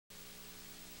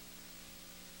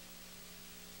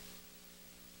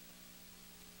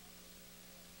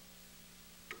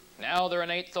Now they're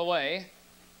an eighth away.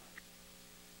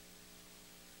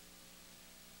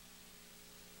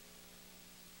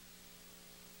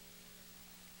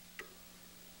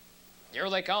 Here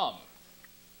they come.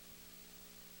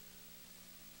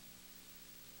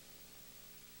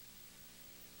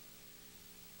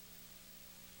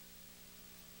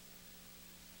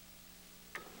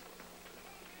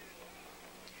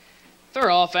 They're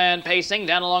off and pacing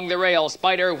down along the rail.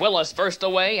 Spider Willis first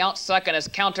away. Out second is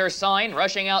Countersign.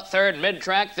 Rushing out third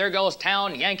mid-track. There goes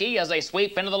Town Yankee as they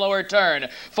sweep into the lower turn.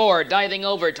 4 diving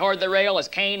over toward the rail is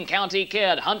Kane County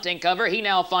Kid. Hunting cover. He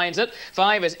now finds it.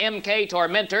 5 is MK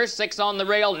Tormentor. 6 on the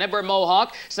rail. Nibber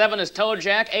Mohawk. 7 is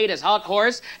Toadjack. 8 is Hot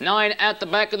Horse. 9 at the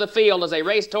back of the field as they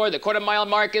race toward the quarter-mile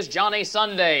mark is Johnny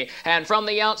Sunday. And from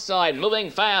the outside,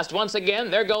 moving fast once again,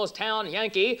 there goes Town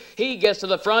Yankee. He gets to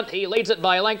the front. He leads it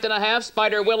by a length and a half.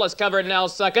 Spider Willis covered now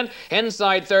second.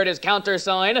 Inside third is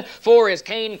Countersign. 4 is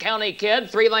Kane County Kid.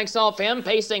 3 lengths off him.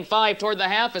 Pacing 5 toward the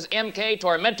half is MK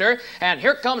Tormentor. And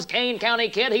here comes Kane County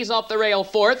Kid. He's off the rail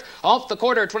fourth. Off the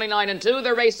quarter, 29 and 2.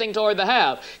 They're racing toward the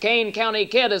half. Kane County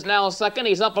Kid is now second.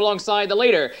 He's up alongside the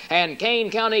leader. And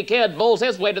Kane County Kid bowls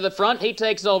his way to the front. He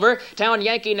takes over. Town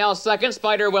Yankee now second.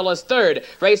 Spider Willis third.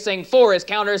 Racing 4 is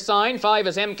Countersign. 5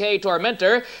 is MK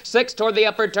Tormentor. 6 toward the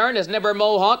upper turn is Nibber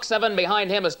Mohawk. 7 behind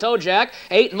him is Toadjack.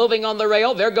 8 moving on the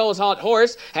rail. There goes Hot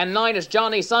Horse. And 9 is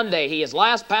Johnny Sunday. He is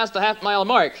last past the half-mile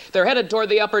mark. They're headed toward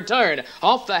the upper turn.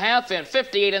 Off the half in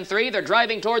 58 and 3. They're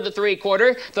driving toward the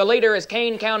three-quarter. The leader is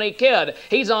Kane County Kid.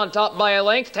 He's on top by a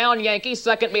length. Town Yankee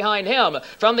second behind him.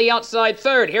 From the outside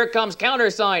third, here comes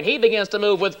Countersign. He begins to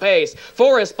move with pace.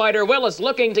 4 is Spider Willis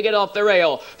looking to get off the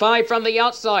rail. 5 from the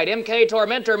outside. MK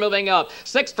Tormentor moving up.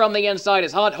 6 from the inside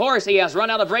is Hot Horse. He has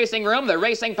run out of racing room. They're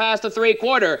racing past the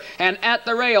three-quarter. And at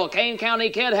the rail, Kane County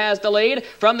Kid has the lead.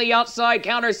 From the outside,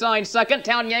 Countersign second.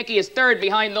 Town Yankee is third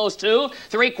behind those two.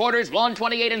 Three-quarters,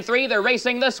 1:28 and 3. They're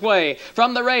racing this way.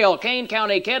 From the rail, Kane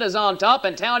County Kid is on top,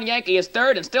 and Town Yankee is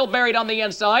third and still buried on the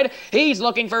inside. He's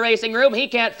looking for racing room. He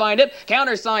can't find it.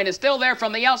 Countersign is still there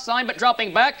from the outside, but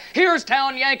dropping back. Here's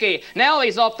Town Yankee. Now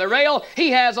he's off the rail.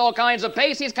 He has all kinds of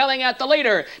pace. He's coming at the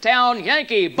leader. Town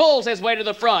Yankee bulls his way to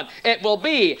the front. It will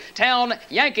be Town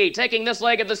Yankee taking this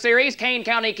leg of the series. Kane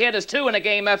County Kid is 2 in a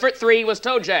game effort. 3 was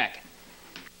Toadjack.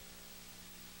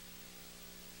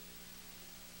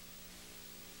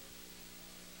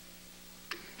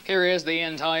 Here is the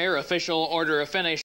entire official order of finish.